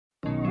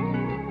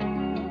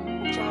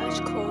Oh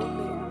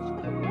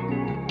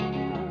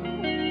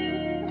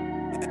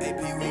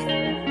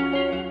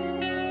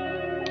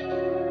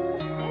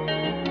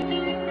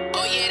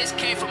yeah, this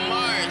came from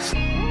Mars.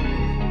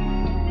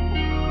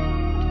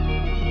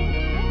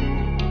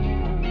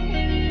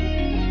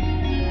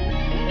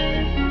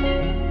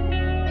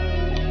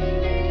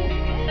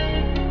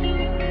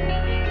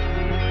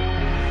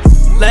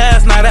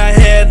 Last night I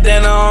had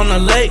dinner on the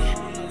lake.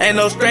 Ain't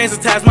no strings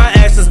attached, my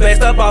actions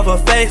based up off her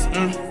face.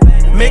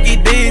 Mickey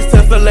D's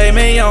to filet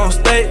mignon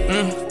steak.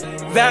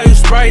 Value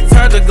Sprite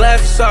turned to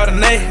glass of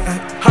Chardonnay.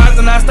 Hard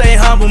than I stay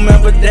humble,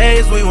 remember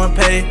days we weren't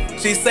paid.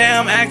 She say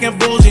I'm acting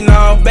bougie,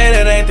 no, babe,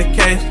 that ain't the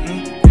case.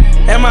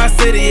 And my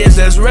city is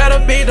just ready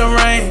to beat the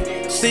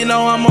rain. She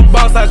know I'm a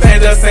boss, I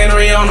change the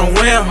scenery on a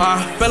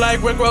whim. Feel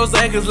like Rick Rose,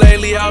 cause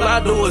lately all I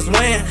do is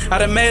win. I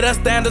done made her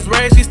standards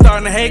raise, she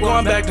starting to hate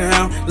going back to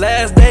him.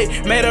 Last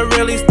date made her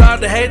really start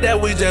to hate that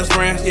we just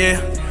friends,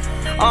 yeah.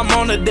 I'm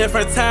on a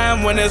different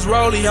time when it's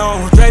rollie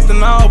on. Draped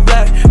in all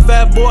black,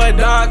 fat boy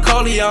Don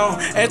Corleone.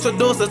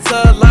 Introduce her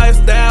to a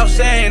lifestyle,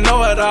 she ain't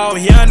know it all.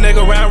 Young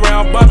nigga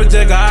round bumpin'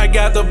 jigger, I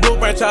got the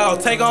blueprint, y'all.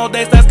 Take on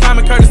dates, that's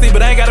common courtesy,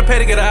 but ain't gotta pay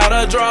to get out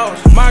of drawers.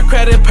 My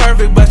credit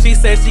perfect, but she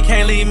said she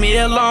can't leave me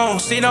alone.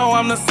 She know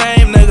I'm the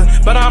same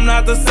nigga, but I'm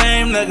not the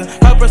same nigga.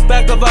 Her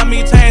perspective of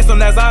me changed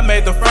soon as I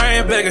made the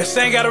frame bigger. She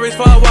ain't gotta reach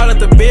for a wallet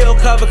to bill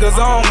cover, cause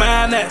I don't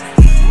mind that.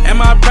 In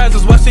my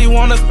presence, what she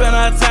wanna spend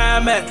her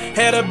time at.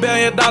 Had $1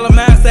 billion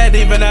mindset,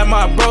 even at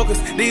my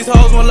brokest. These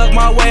hoes won't look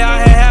my way, I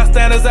had half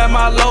standards at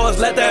my lowest.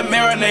 Let that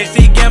marinate,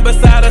 she getting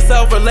beside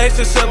herself.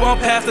 Relationship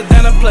won't pass the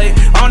dinner plate.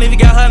 I don't even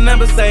got her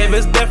number saved,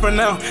 it's different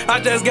now.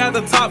 I just got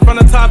the top from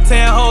the top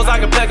 10 hoes, I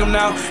can pick them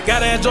now.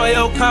 Gotta enjoy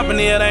your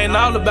company, it ain't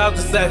all about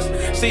the sex.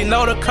 She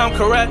know to come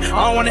correct,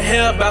 I don't wanna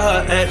hear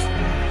about her ex.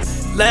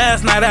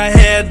 Last night I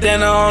had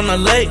dinner on the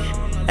lake.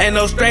 Ain't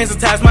no strings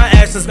attached, my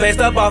actions based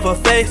up off her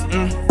face.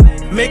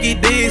 Mickey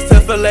D's to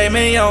filet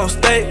mignon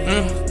steak.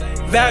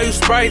 Value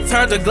Sprite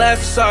turned to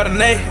glass of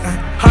Chardonnay.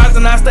 Hard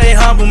than I stay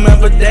humble,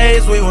 remember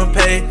days we weren't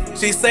paid.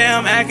 She say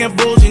I'm acting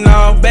bougie,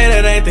 no, babe,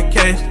 that ain't the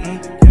case.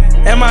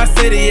 And my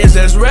city is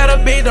just ready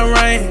to beat the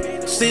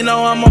rain. She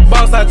know I'm a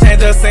boss, I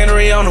change the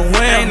scenery on the whim.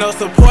 Ain't no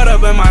support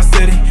up in my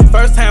city.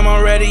 First time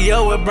on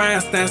radio with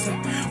Brian Stinson.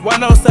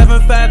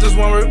 1075 just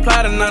won't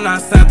reply to none I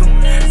sent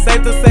them.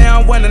 Safe to say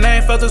I'm winning, I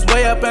ain't felt this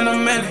way up in a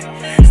minute.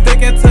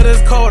 Sticking to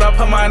this code, I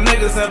put my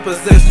niggas in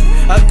position.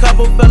 A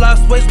couple feel I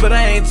switch, but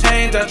I ain't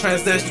changed, I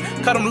transition.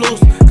 Cut them loose,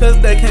 cause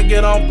they can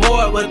get on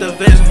board with the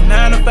vision.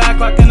 9 to 5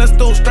 clock in the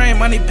stool, strain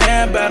money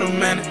paying about a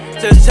minute.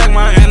 Just check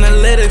my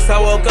analytics, I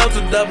woke up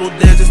to double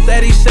digits.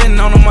 Steady shitting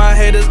on them, my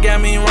haters got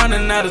me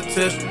running out of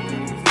tissue.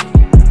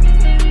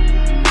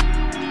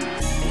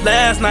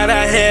 Last night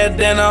I had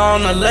dinner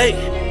on the lake.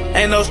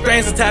 Ain't no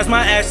strings attached,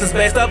 my actions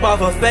based up off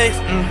her face.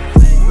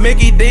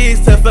 Mickey D's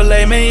to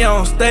filet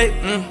mignon steak.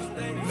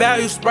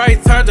 Value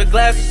Sprite turned to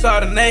glass of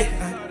Chardonnay.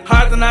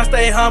 Hard than I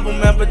stay humble,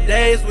 remember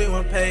days we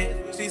weren't paid.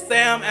 She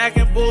say I'm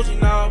acting bougie,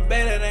 no,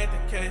 babe, that ain't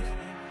the case.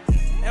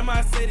 And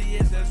my city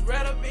is just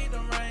ready to beat the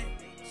rain.